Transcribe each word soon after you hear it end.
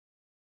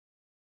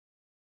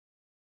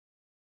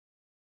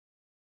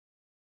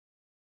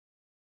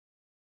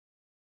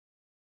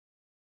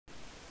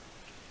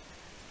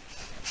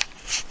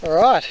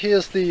Alright,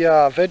 here's the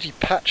veggie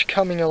patch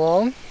coming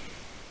along.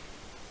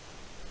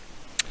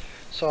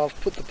 So I've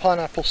put the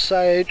pineapple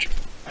sage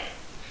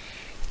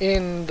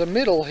in the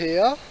middle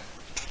here.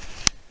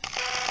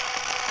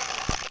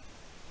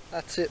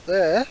 That's it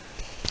there.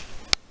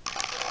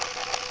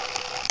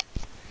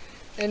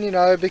 And you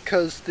know,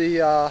 because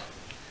the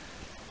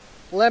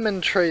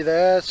lemon tree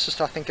there, it's just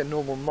I think a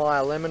normal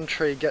Maya lemon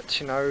tree, gets,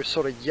 you know,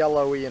 sort of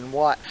yellowy and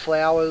white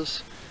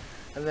flowers,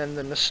 and then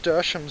the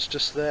nasturtium's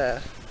just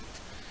there.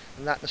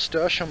 And that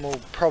nasturtium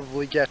will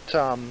probably get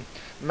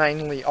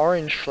mainly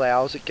orange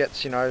flowers. It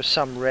gets, you know,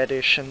 some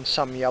reddish and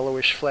some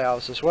yellowish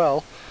flowers as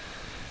well.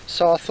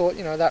 So I thought,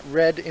 you know, that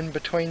red in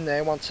between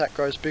there, once that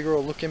grows bigger,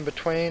 will look in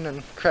between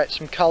and create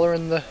some colour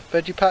in the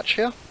veggie patch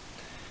here.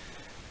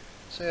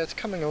 So yeah, it's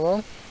coming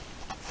along.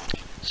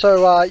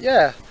 So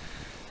yeah,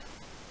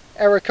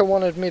 Erica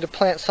wanted me to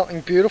plant something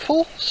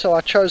beautiful, so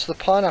I chose the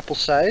pineapple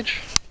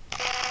sage.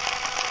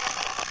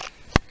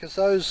 Because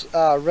those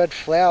red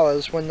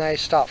flowers, when they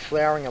start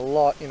flowering a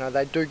lot, you know,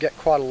 they do get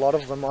quite a lot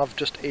of them. I've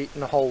just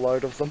eaten a whole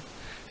load of them.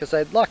 Because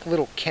they're like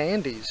little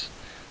candies.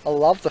 I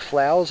love the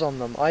flowers on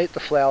them. I eat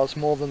the flowers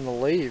more than the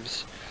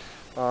leaves.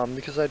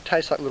 Because they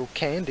taste like little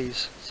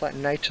candies. It's like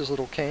nature's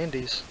little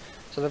candies.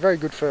 So they're very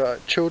good for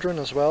children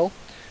as well.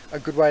 A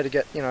good way to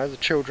get, you know, the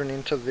children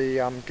into the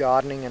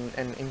gardening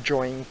and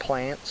enjoying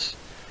plants.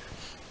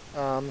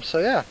 So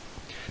yeah.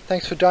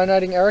 Thanks for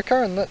donating,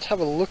 Erica, and let's have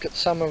a look at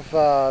some of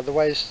the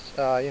ways,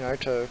 you know,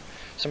 to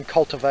some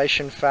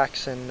cultivation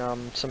facts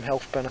and some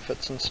health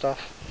benefits and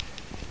stuff.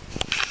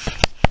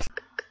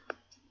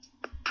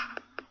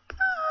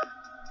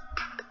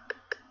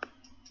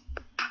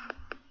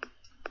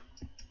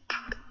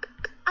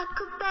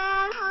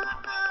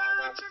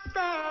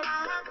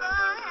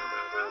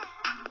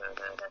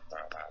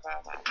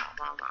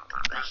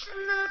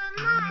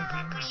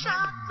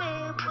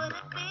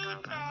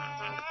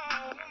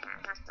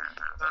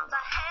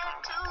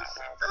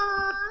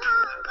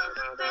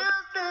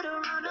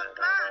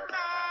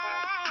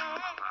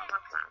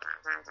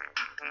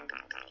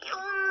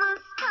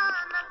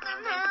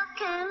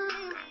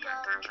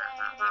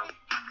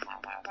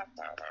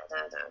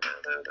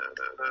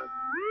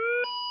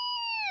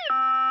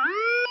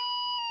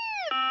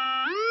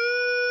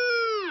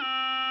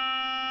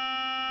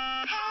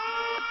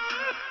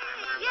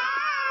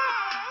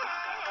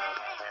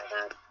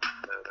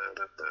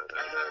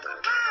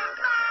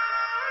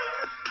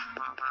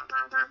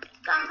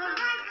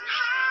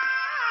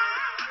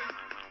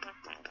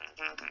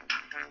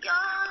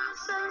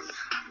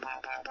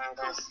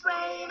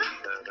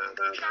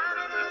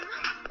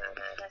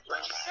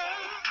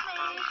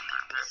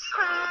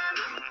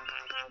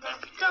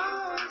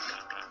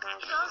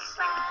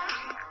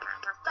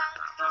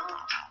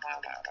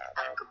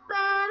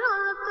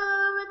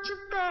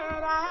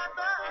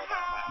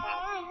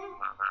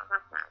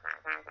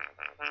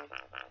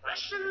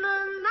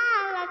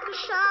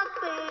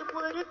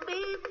 Would it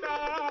be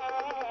bad?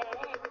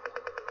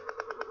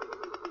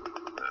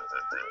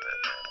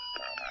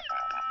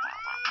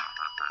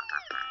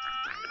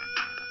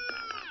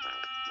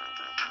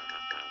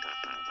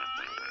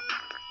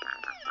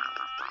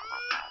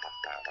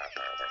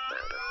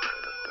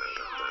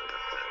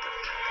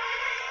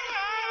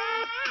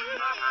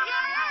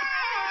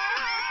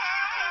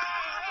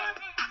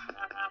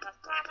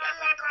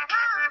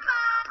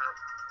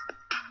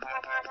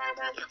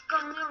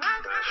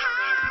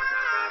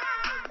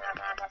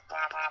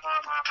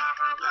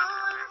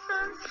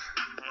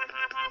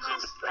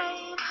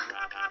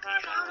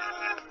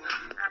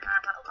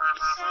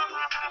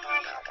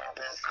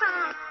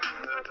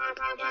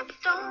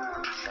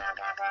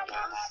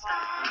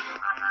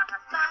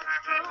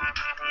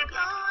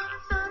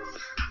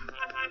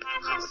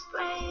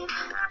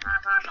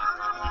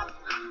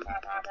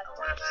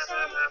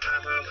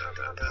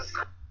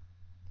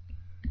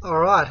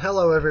 Alright,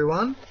 hello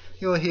everyone.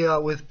 You're here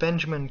with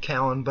Benjamin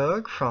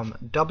Cowenberg from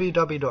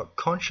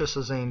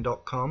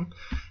www.consciousazine.com,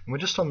 and we're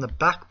just on the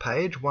back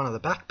page, one of the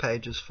back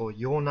pages for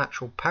Your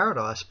Natural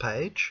Paradise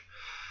page.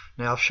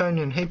 Now I've shown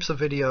you in heaps of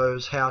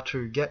videos how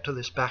to get to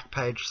this back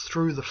page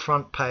through the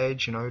front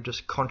page, you know,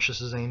 just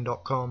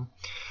consciousazine.com,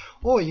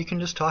 or you can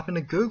just type into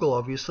Google,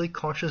 obviously,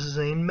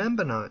 Consciousazine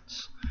member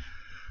notes.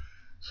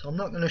 So I'm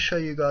not going to show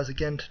you guys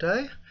again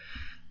today,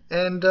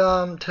 and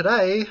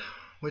today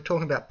we're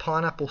talking about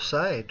pineapple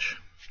sage.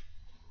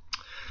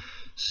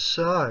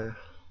 So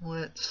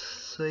let's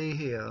see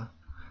here.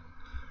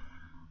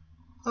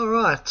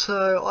 Alright,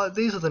 so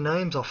these are the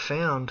names I've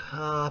found.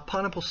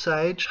 Pineapple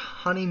sage,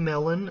 honey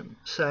melon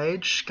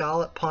sage,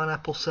 scarlet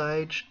pineapple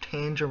sage,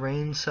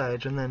 tangerine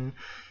sage, and then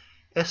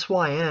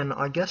SYN,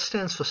 I guess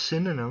stands for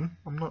synonym,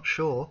 I'm not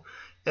sure,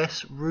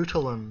 S.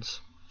 rutilans.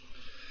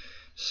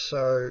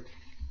 So,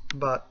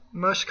 but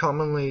most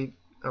commonly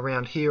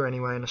around here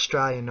anyway in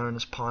Australia known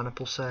as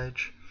pineapple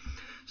sage.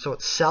 So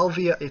it's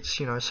Salvia, its,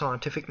 you know,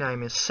 scientific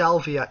name is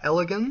Salvia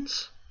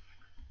elegans.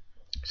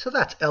 So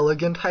that's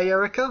elegant. Hey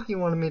Erica, you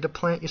wanted me to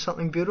plant you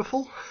something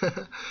beautiful?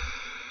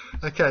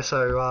 Okay,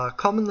 so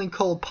commonly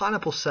called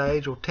pineapple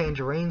sage or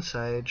tangerine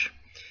sage.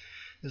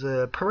 is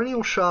a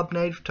perennial shrub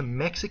native to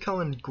Mexico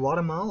and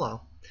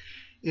Guatemala.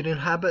 It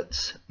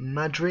inhabits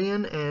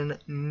Madrean and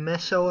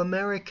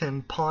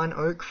Mesoamerican pine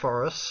oak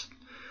forests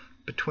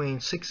between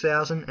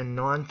 6,000 and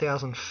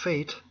 9,000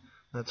 feet.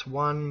 That's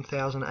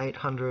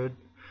 1,800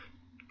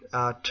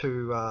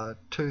 to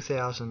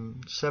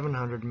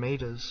 2,700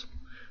 meters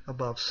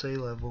above sea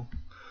level.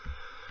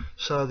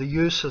 So the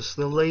uses: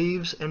 the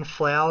leaves and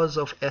flowers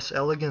of S.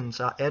 elegans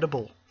are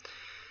edible.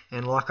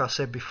 And like I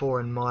said before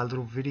in my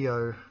little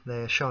video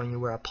there showing you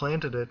where I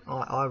planted it,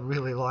 I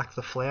really like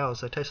the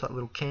flowers. They taste like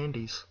little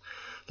candies.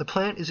 The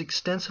plant is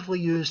extensively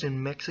used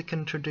in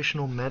Mexican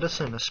traditional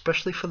medicine,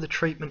 especially for the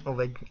treatment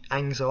of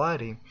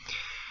anxiety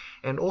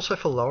and also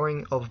for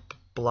lowering of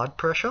blood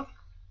pressure.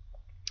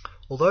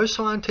 Although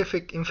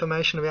scientific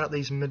information about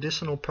these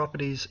medicinal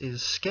properties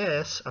is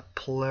scarce, a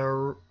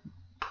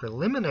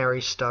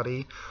preliminary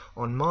study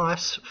on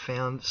mice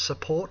found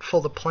support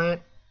for the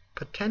plant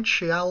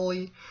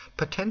potentially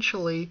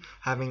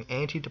having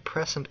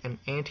antidepressant and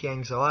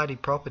anti-anxiety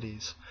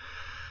properties.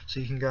 So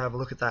you can go have a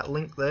look at that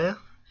link there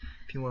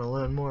if you want to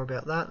learn more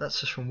about that. That's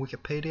just from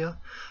Wikipedia.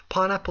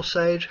 Pineapple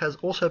sage has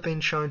also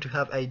been shown to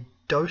have a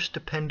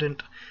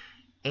dose-dependent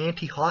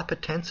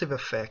antihypertensive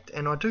effect,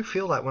 and I do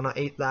feel that when I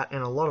eat that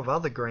and a lot of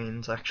other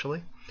greens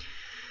actually.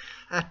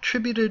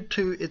 Attributed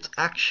to its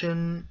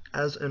action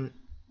as an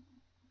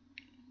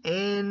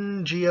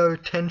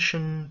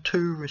angiotensin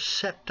II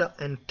receptor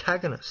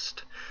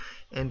antagonist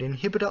and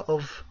inhibitor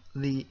of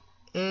the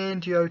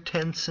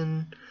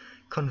angiotensin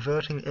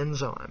converting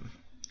enzyme.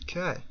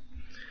 Okay,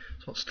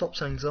 so it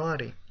stops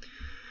anxiety.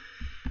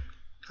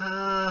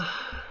 The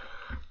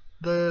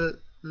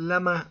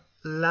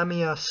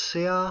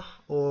Lamiaceae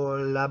or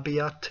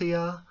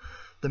Labiatia,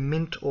 the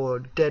mint or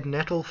dead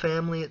nettle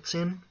family it's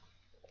in.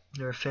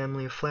 They're a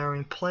family of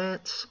flowering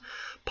plants.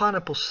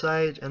 Pineapple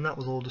sage, and that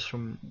was all just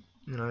from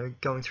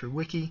going through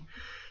Wiki.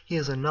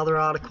 Here's another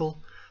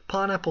article.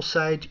 Pineapple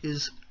sage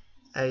is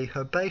a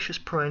herbaceous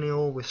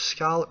perennial with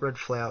scarlet red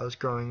flowers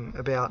growing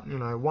about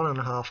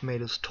 1.5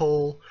 meters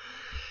tall.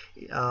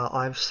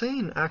 I've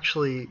seen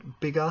actually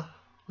bigger, a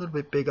little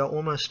bit bigger,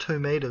 almost 2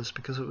 meters,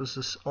 because it was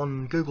this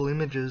on Google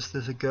Images.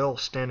 There's a girl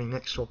standing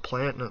next to a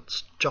plant and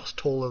it's just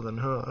taller than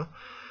her.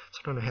 So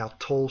I don't know how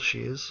tall she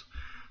is,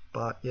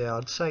 but yeah,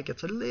 I'd say it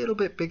gets a little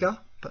bit bigger,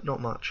 but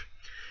not much.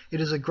 It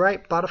is a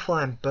great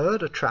butterfly and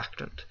bird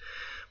attractant,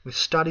 with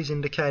studies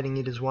indicating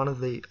it is one of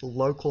the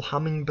local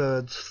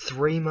hummingbirds'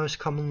 3 most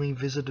commonly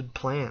visited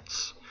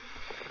plants.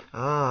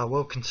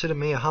 Well, consider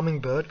me a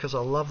hummingbird because I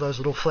love those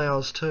little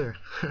flowers too.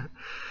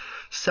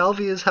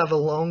 Salvias have a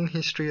long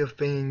history of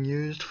being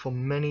used for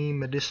many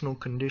medicinal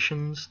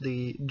conditions.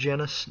 The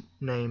genus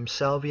name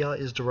Salvia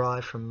is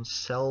derived from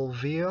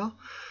salvia,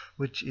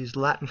 which is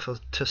Latin for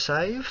to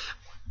save.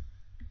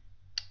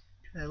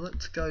 Okay,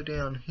 let's go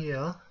down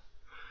here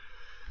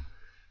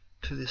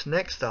to this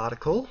next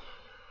article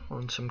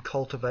on some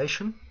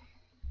cultivation.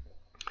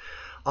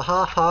 A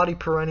half-hardy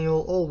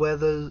perennial, all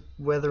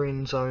weather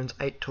in zones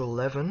 8 to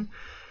 11.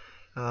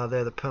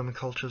 They're the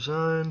permaculture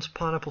zones.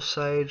 Pineapple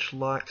sage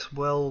likes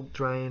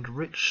well-drained,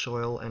 rich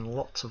soil and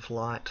lots of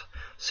light,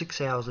 6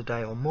 hours a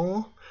day or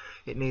more.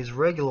 It needs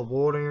regular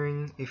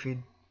watering. If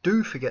you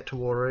do forget to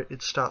water it,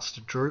 it starts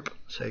to droop,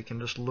 so you can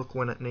just look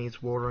when it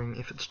needs watering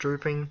if it's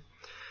drooping.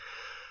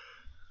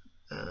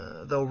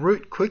 They'll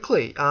root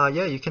quickly.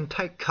 Yeah, you can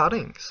take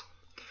cuttings,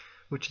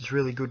 which is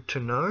really good to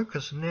know,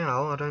 because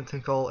now I don't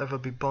think I'll ever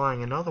be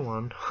buying another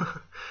one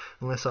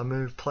unless I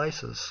move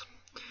places,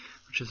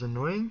 which is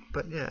annoying.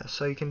 But yeah,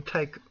 so you can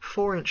take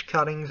 4-inch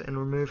cuttings and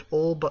remove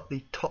all but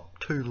the top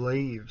 2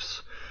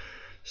 leaves.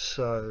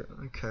 So,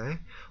 okay,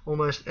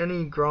 almost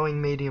any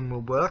growing medium will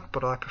work,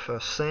 but I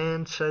prefer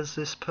sand, says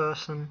this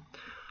person.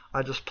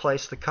 I just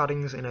place the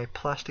cuttings in a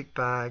plastic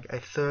bag,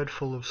 1/3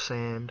 full of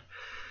sand.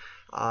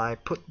 I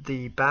put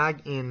the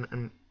bag in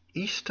an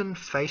eastern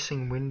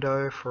facing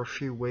window for a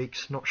few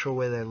weeks, not sure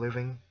where they're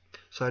living,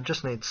 so it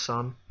just needs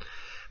sun.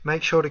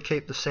 Make sure to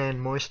keep the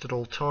sand moist at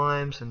all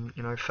times and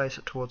face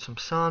it towards some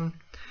sun.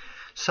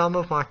 Some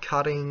of my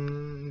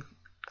cuttings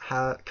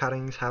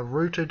have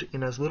rooted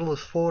in as little as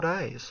 4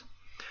 days.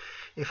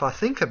 If I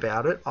think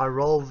about it, I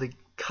roll the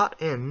cut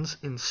ends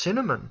in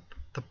cinnamon,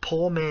 the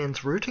poor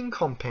man's rooting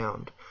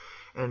compound.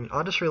 And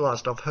I just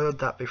realised I've heard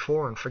that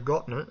before and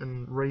forgotten it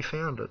and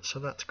refound it, so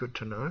that's good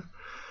to know.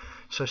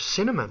 So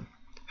cinnamon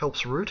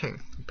helps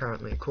rooting,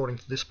 apparently, according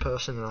to this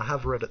person, and I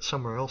have read it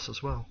somewhere else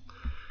as well.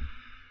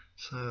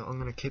 So I'm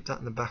going to keep that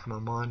in the back of my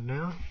mind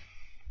now.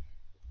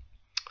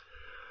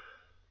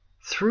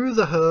 Though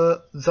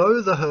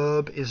the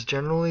herb is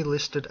generally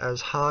listed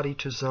as hardy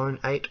to zone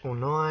 8 or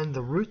 9,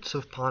 the roots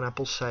of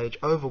pineapple sage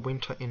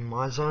overwinter in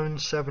my zone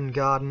 7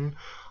 garden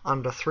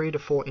under 3 to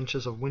 4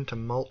 inches of winter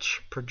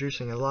mulch,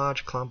 producing a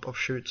large clump of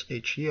shoots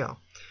each year.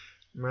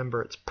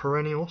 Remember, it's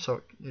perennial,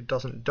 so it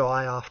doesn't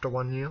die after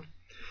 1 year.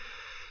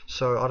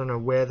 So I don't know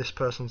where this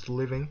person's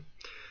living.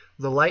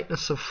 The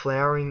lateness of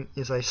flowering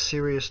is a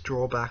serious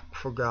drawback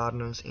for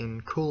gardeners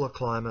in cooler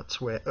climates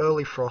where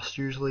early frost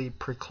usually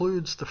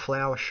precludes the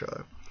flower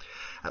show.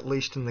 at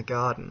least in the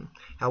garden.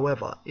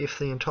 However, if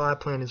the entire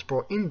plant is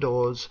brought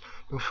indoors,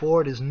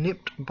 before it is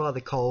nipped by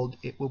the cold,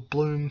 it will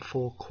bloom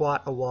for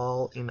quite a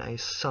while in a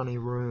sunny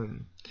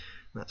room.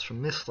 That's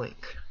from this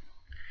link.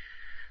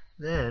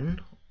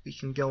 Then we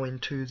can go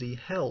into the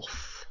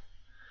health.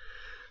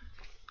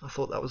 I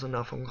thought that was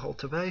enough on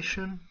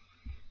cultivation.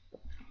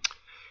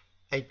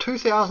 A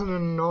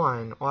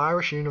 2009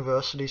 Irish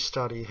University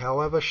study,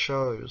 however,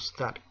 shows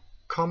that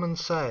common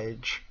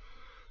sage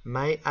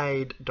may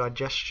aid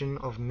digestion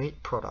of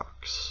meat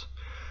products.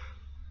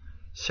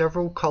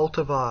 Several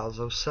cultivars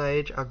of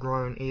sage are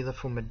grown either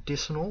for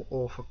medicinal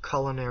or for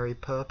culinary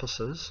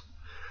purposes.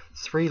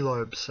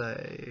 Three-lobe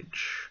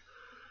sage.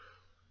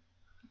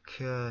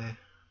 Okay.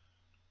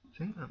 I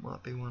think that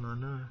might be one I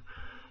know.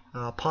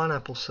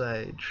 Pineapple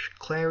sage,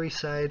 clary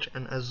sage,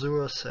 and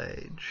azure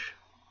sage.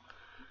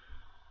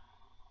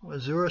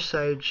 Azure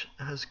sage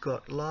has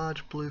got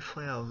large blue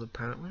flowers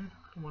apparently.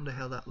 I wonder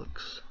how that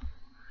looks.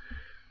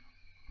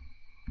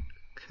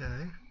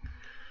 Okay.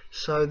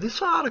 So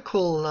this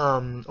article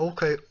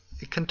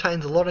it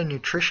contains a lot of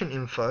nutrition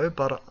info,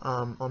 but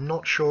I'm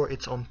not sure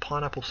it's on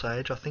pineapple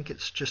sage. I think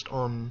it's just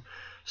on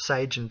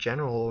sage in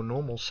general, or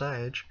normal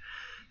sage.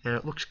 And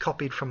it looks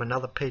copied from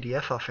another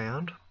PDF I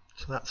found.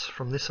 So that's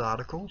from this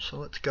article. So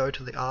let's go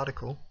to the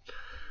article.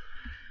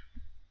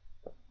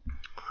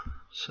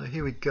 So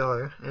here we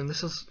go, and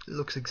it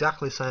looks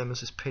exactly the same as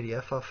this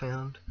PDF I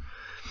found.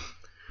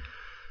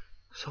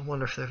 So I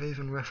wonder if they've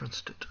even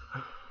referenced it.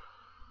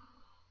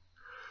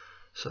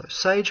 So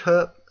sage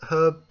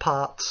herb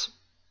parts.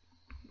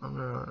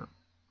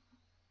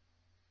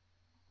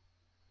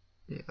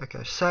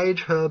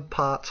 Sage herb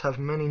parts have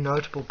many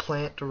notable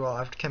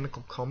plant-derived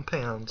chemical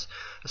compounds,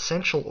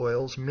 essential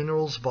oils,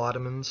 minerals,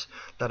 vitamins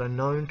that are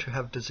known to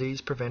have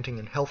disease-preventing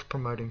and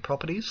health-promoting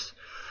properties.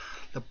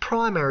 The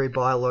primary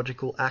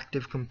biological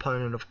active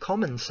component of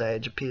common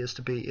sage appears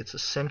to be its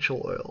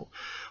essential oil,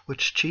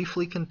 which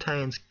chiefly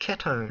contains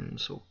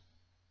ketones or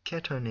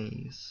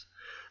ketones,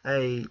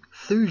 a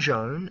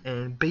thujone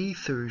and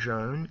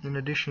B-thujone. In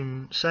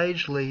addition,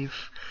 sage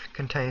leaf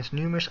contains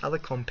numerous other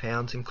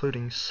compounds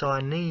including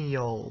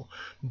cyniol,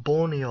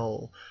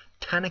 borneol,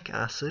 tannic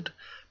acid,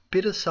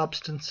 bitter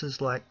substances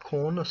like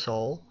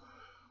cornsol,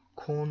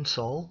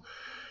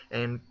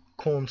 and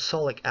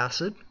cornsolic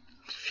acid,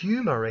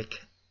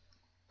 fumaric,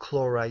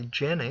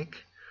 chlorogenic,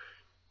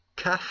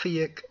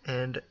 caffeic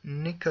and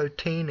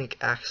nicotinic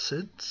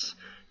acids,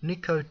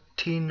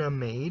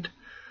 nicotinamide,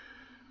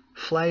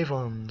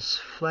 flavons,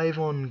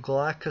 flavon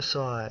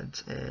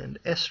glycosides, and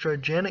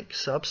estrogenic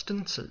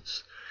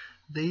substances.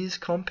 These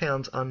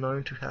compounds are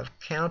known to have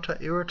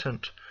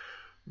counter-irritant,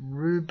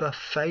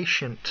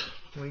 rubefacient,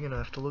 we're going to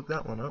have to look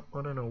that one up,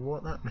 I don't know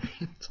what that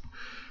means,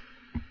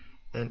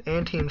 and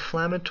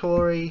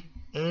anti-inflammatory,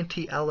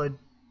 anti-allergic,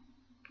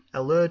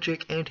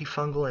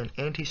 antifungal, and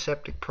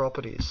antiseptic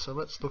properties. So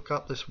let's look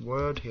up this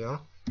word here.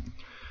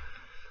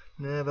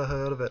 Never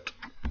heard of it.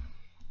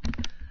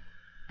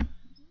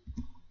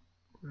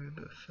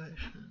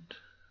 Rubefacient.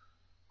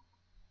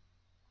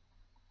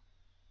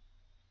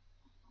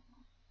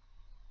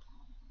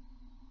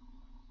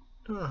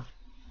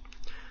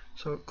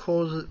 So it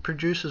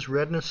produces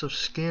redness of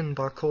skin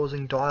by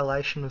causing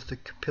dilation of the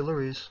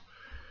capillaries.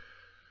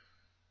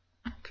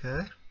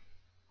 Okay.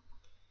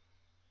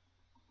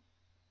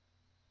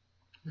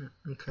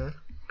 Okay.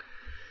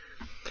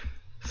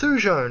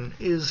 Thujone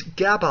is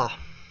GABA,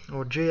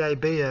 or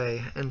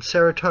GABA, and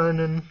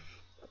serotonin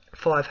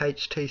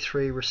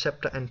 5-HT3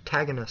 receptor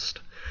antagonist.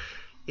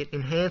 It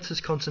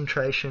enhances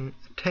concentration,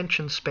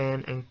 attention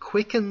span, and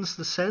quickens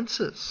the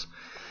senses.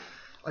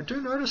 I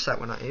do notice that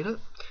when I eat it.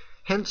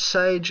 Hence,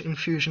 sage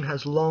infusion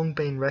has long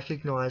been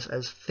recognized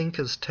as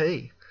thinker's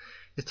tea.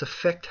 Its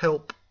effects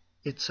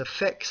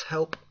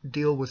help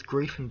deal with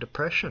grief and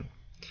depression.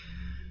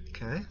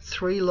 Okay.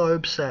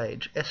 Three-lobe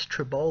sage,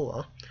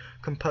 Estribola,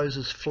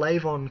 composes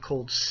flavon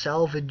called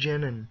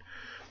salvigenin.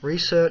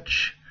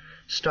 Research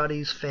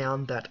studies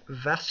found that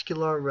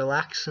vascular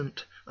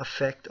relaxant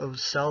effect of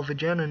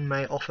salvigenin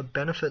may offer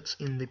benefits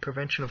in the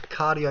prevention of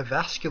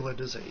cardiovascular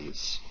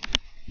disease.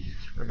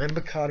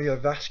 Remember,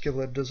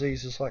 cardiovascular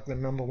disease is like the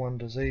 #1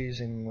 disease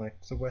in like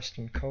the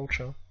Western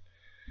culture.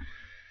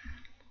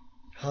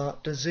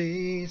 Heart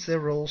disease,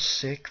 they're all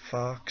sick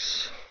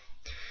fucks.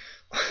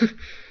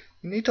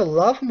 You need to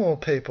love more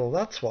people,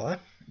 that's why.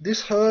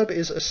 This herb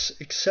is an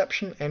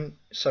exception, and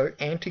so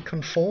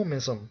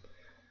anti-conformism.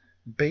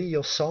 Be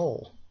your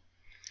soul.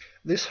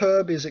 This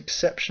herb is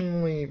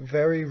exceptionally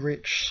very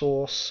rich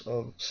source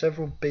of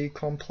several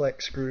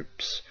B-complex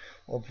groups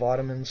of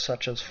vitamins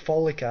such as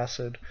folic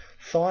acid,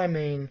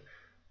 thiamine,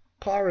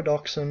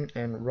 pyridoxine,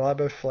 and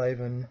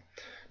riboflavin,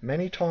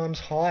 many times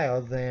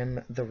higher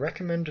than the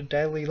recommended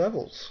daily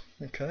levels.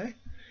 Okay.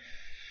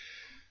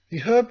 The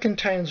herb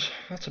contains,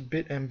 that's a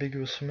bit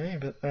ambiguous for me,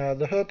 but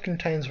the herb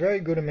contains very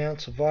good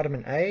amounts of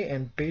vitamin A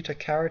and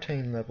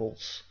beta-carotene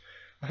levels.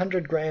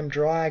 100 gram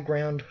dry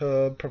ground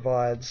herb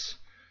provides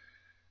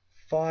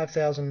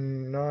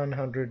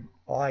 5,900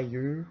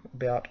 IU,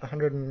 about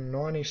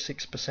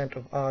 196%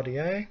 of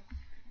RDA.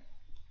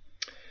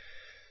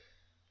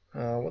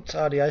 What's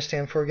RDA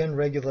stand for again?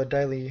 Regular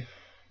daily...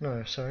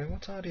 No, sorry,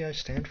 what's RDA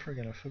stand for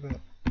again? I forgot.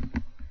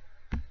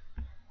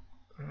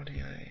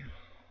 RDA.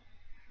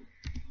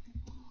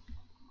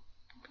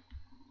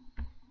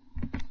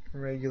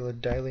 Regular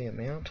daily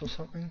amount or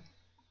something?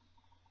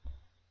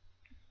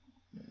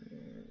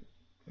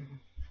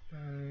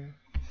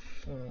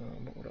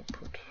 What would I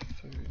put?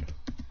 Food.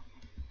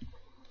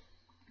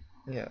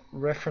 Yeah,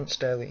 reference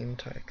daily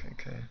intake,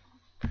 okay.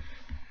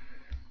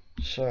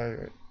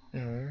 So,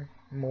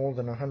 more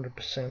than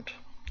 100%.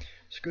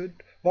 It's good.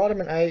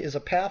 Vitamin A is a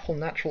powerful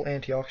natural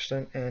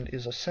antioxidant and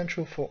is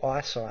essential for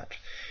eyesight.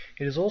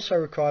 It is also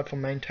required for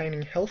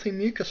maintaining healthy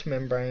mucous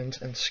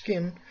membranes and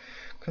skin.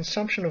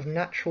 Consumption of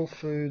natural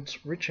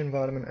foods rich in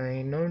vitamin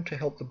A known to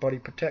help the body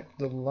protect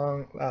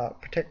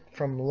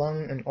from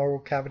lung and oral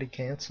cavity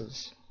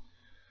cancers.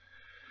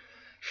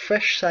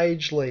 Fresh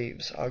sage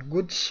leaves are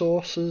good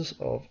sources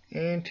of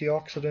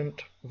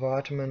antioxidant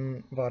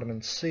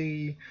vitamin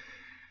C.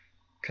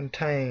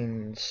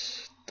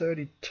 Contains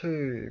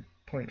 32.4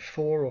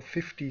 or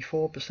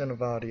 54% of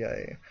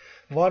RDA.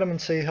 Vitamin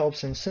C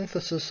helps in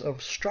synthesis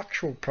of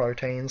structural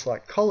proteins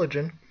like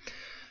collagen.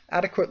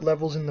 Adequate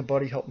levels in the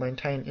body help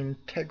maintain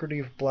integrity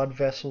of blood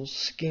vessels,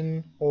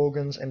 skin,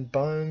 organs, and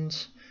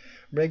bones.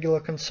 Regular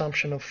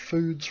consumption of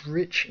foods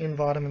rich in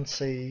vitamin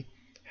C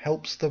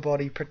helps the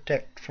body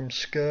protect from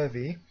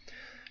scurvy,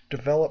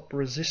 develop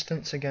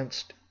resistance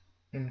against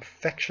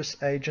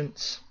infectious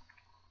agents,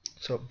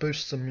 so it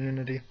boosts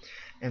immunity,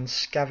 and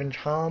scavenge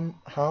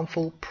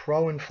harmful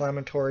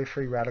pro-inflammatory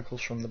free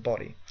radicals from the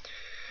body.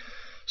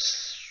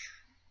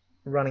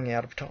 Running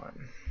out of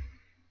time.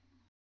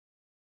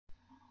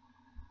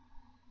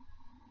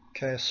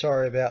 Okay,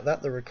 sorry about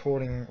that. The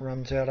recording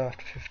runs out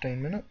after 15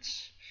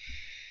 minutes.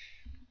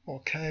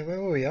 Okay,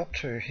 where were we up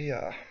to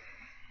here?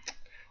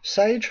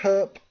 Sage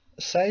herb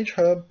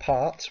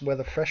parts,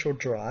 whether fresh or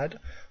dried,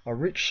 are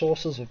rich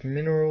sources of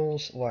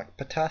minerals like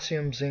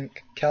potassium,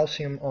 zinc,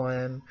 calcium,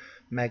 iron,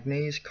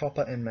 manganese,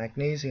 copper, and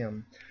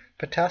magnesium.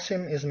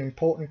 Potassium is an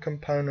important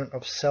component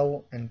of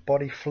cell and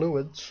body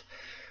fluids,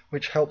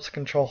 which helps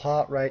control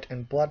heart rate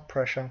and blood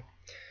pressure.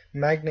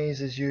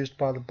 Manganese is used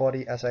by the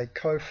body as a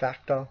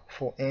cofactor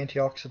for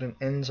antioxidant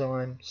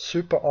enzyme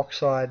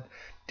superoxide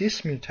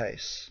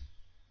dismutase.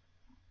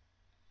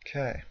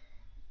 Okay.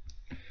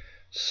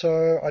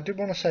 So I did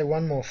want to say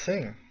one more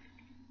thing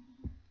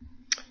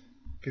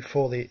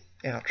before the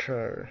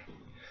outro.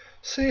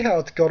 See how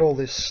it's got all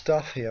this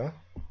stuff here?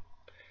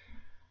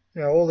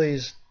 All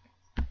these...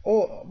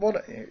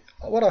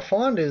 what I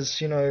find is,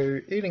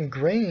 eating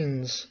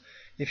greens,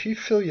 if you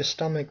fill your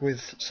stomach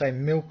with, say,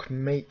 milk,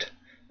 meat,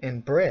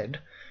 and bread,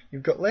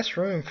 you've got less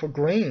room for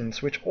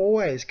greens, which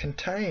always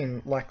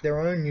contain, their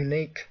own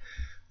unique,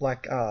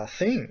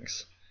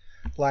 things.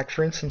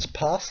 For instance,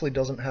 parsley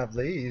doesn't have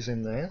these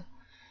in there.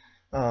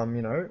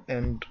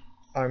 And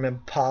I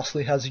remember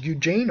parsley has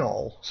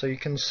eugenol, so you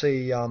can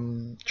see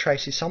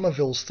Tracy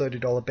Somerville's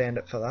 $30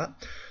 Bandit for that.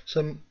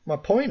 So my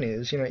point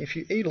is, if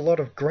you eat a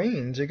lot of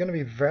greens, you're going to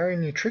be very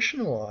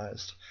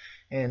nutritionalized.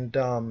 And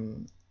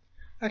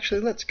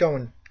actually, let's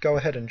go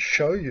ahead and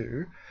show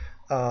you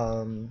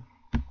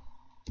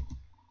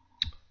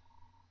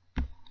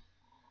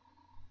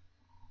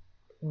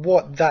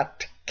what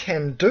that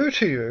can do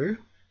to you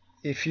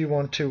if you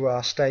want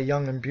to stay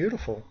young and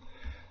beautiful.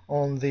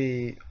 On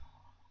the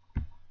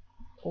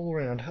all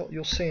around health,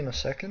 you'll see in a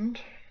second,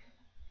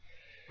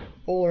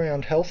 all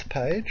around health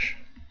page,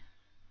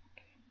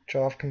 which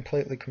I've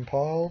completely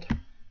compiled.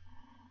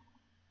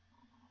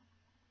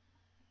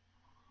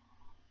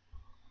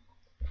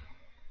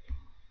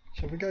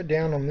 So if we go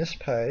down on this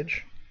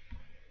page,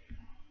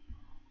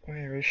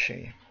 where is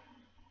she?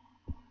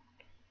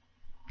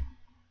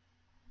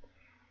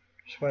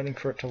 Just waiting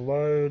for it to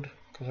load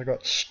because I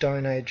got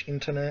Stone Age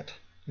internet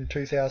in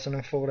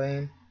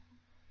 2014.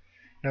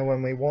 Now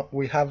when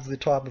we have the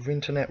type of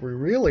internet we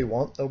really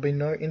want, there'll be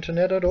no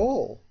internet at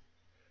all.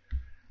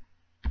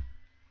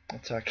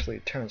 That's actually a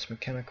Terence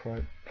McKenna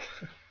quote.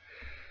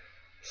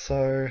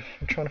 So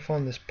I'm trying to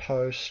find this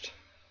post.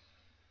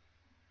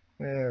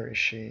 Where is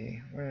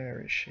she?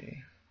 Where is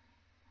she?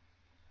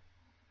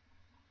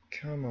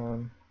 Come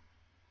on.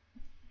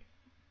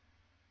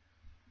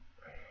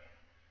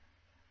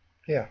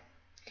 Yeah.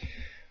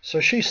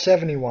 So she's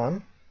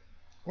 71.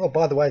 Well,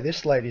 by the way,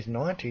 this lady's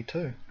 90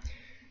 too.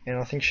 And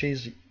I think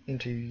she's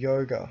into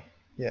yoga.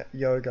 Yeah,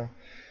 yoga.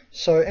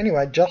 So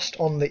anyway, just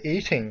on the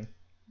eating,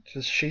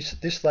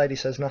 this lady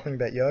says nothing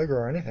about yoga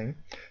or anything.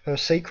 Her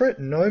secret: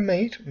 no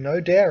meat,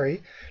 no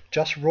dairy,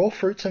 just raw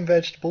fruits and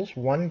vegetables,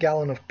 1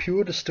 gallon of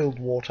pure distilled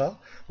water,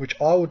 which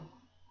I would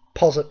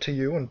posit to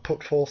you and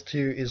put forth to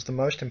you is the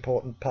most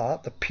important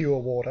part, the pure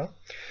water.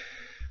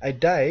 A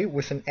day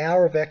with an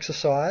hour of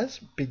exercise,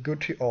 be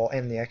good to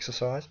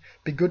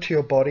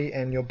your body,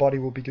 and your body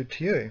will be good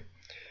to you.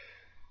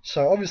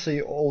 So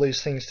obviously all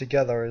these things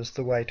together is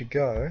the way to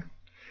go.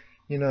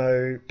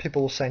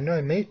 People will say,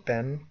 no meat,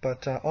 Ben,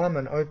 but I'm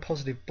an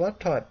O-positive blood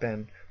type,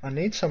 Ben. I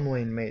need some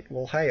lean meat.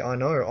 Well, hey, I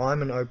know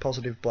I'm an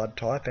O-positive blood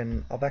type,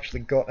 and I've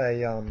actually got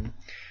a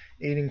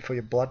eating for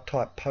your blood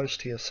type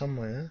post here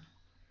somewhere.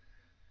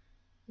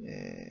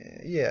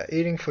 Yeah,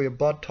 eating for your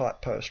blood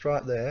type post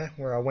right there,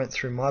 where I went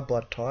through my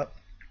blood type.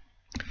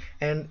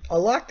 And I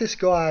like this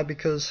guy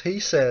because he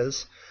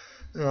says,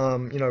 you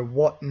know,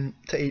 what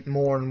to eat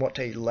more and what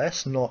to eat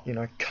less, not, you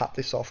know, cut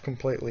this off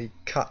completely,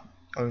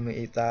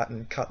 only eat that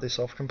and cut this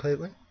off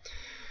completely.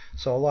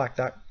 So I like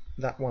that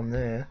one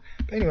there.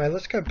 But anyway,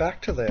 let's go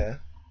back to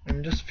there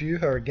and just view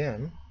her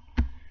again,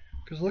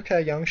 because look how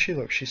young she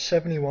looks. She's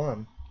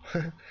 71.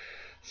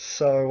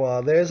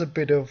 So there's a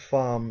bit of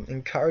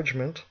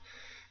encouragement,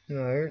 you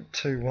know,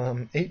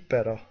 to eat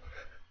better.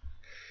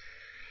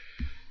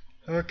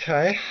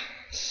 Okay,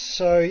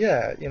 so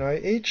yeah, you know,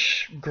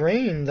 each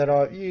green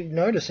that you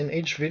notice in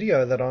each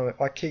video that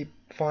I keep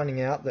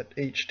finding out that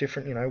each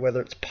different, you know,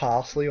 whether it's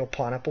parsley or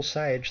pineapple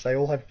sage, they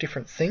all have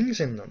different things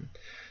in them.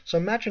 So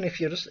imagine if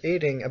you're just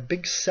eating a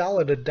big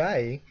salad a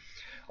day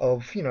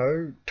of, you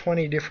know,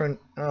 20 different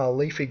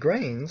leafy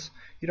greens,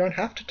 you don't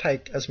have to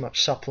take as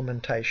much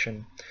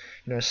supplementation.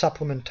 You know,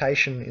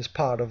 supplementation is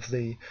part of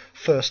the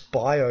first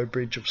bio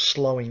bridge of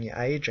slowing your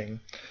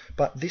aging.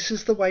 But this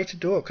is the way to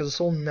do it because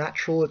it's all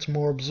natural, it's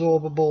more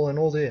absorbable and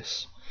all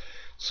this.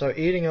 So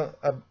eating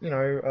you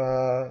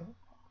know,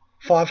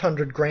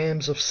 500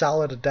 grams of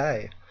salad a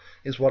day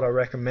is what I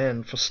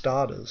recommend for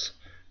starters.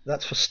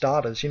 That's for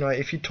starters. You know,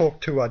 if you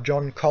talk to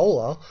John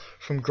Kohler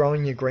from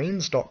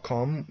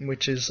growingyourgreens.com,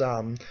 which is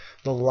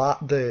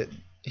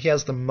he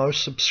has the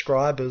most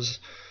subscribers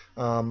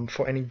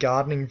for any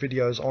gardening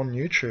videos on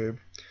YouTube.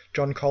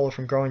 John Kohler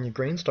from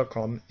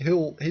growingyourgreens.com.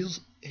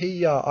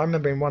 I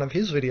remember in one of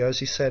his videos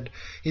he said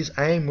his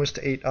aim was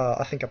to eat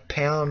I think a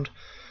pound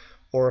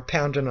or a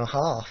pound and a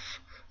half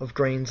of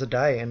greens a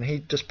day, and he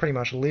just pretty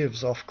much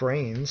lives off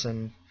greens.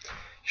 And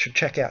you should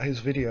check out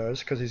his videos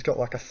because he's got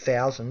like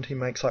 1,000. He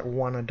makes like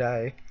one a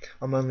day.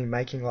 I'm only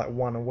making like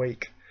one a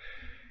week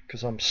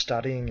because I'm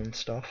studying and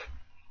stuff.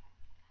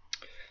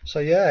 So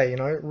yeah, you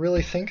know,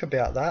 really think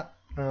about that.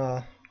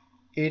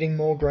 Eating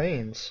more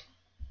greens,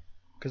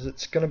 because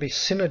it's going to be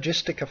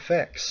synergistic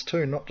effects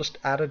too, not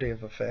just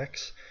additive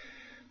effects.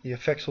 The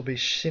effects will be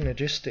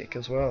synergistic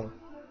as well.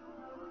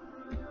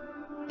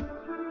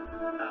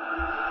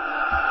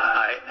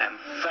 I am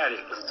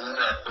emphatic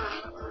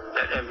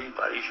that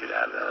everybody should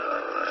have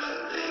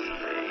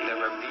there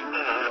are people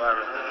who are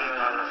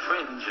on the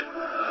fringe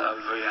of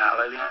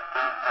reality.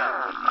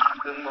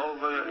 Knock them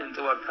over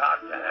into a cot.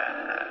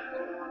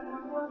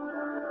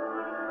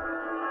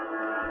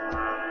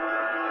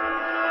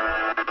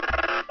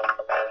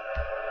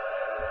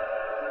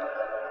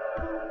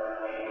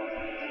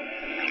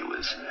 He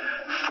was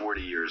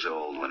 40 years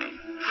old when he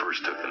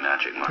first took the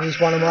magic mushroom. Here's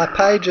one of my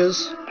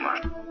pages.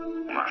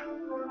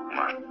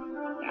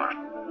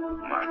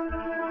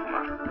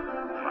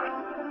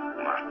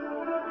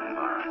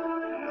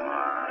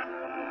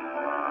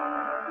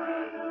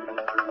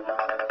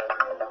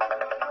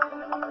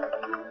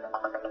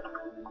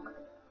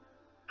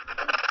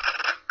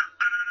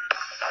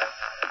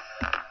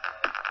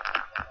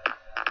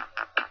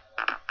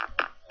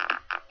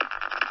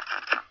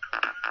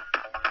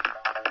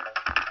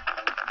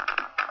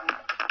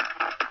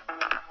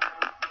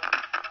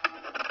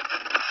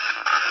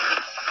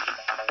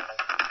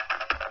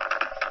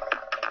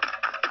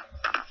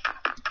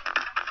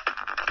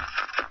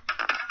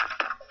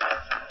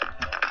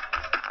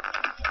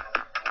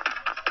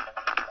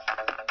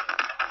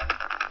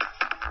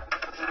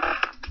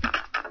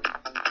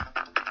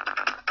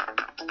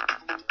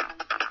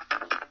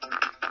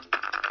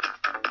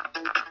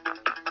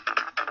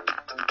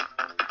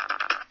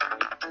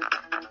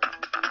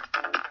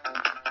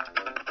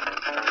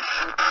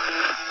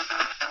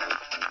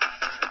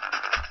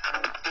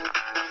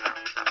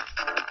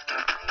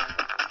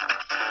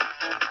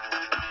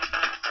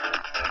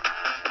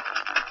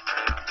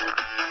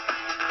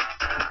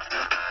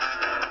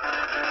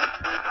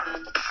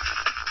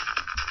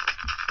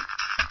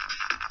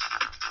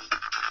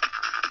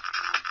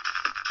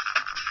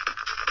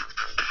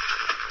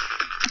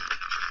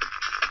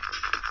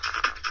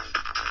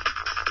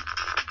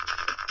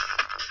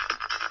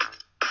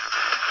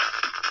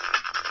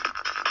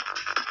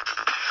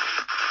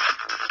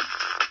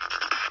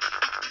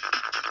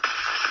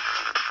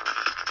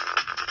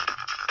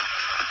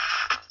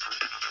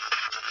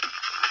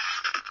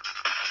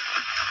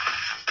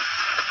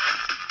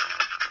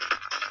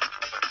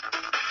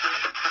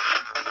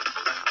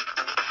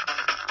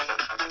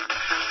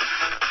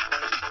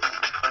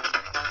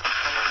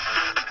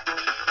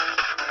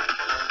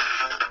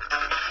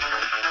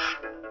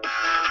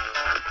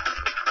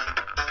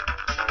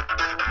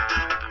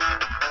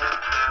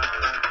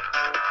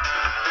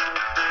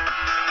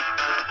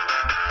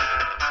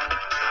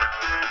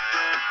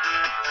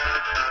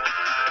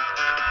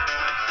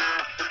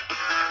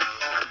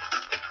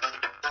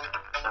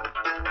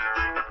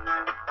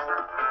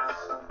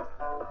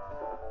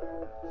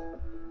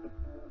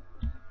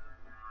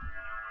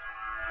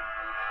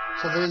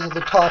 So these are the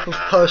type of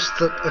posts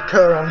that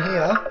occur on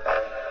here.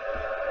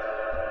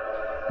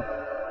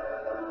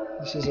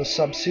 This is a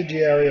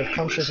subsidiary of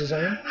conscious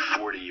zone.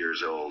 40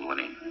 years old when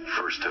he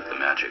first took the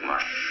magic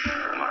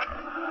mushroom.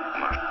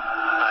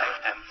 I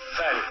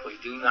emphatically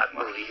do not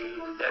believe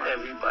that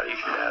everybody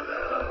should have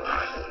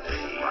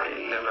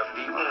there are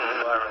people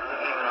who are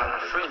on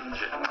the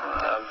fringe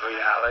of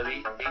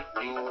reality.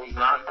 You will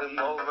knock them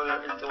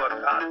over into a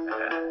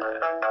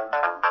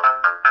contest.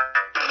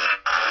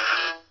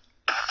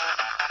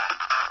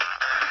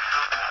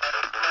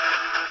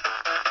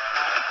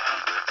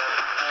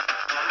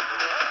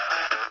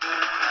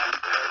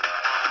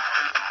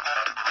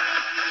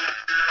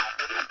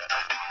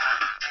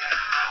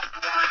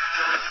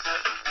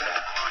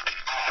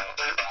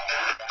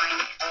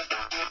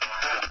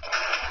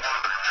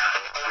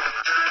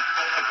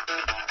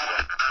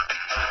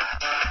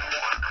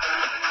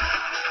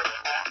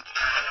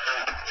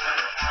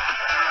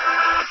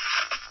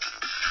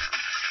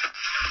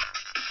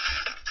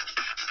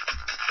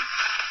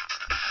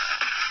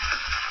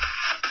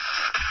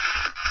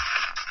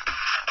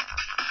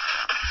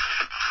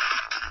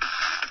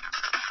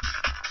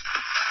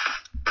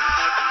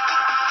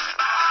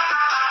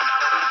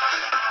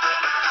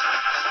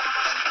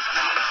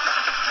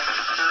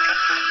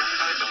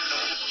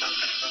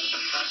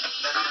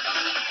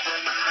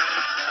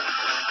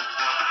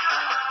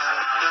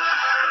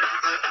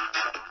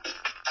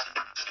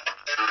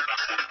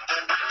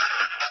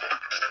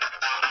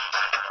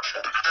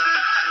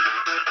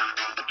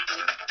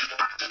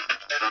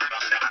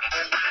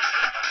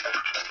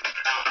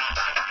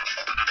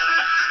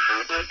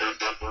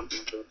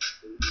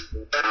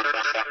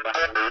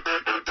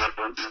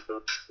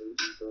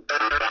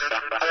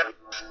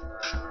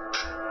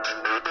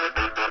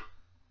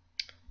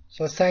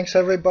 So thanks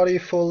everybody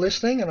for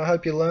listening, and I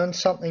hope you learned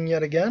something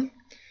yet again.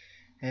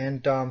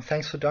 And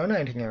thanks for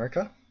donating,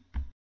 Erica.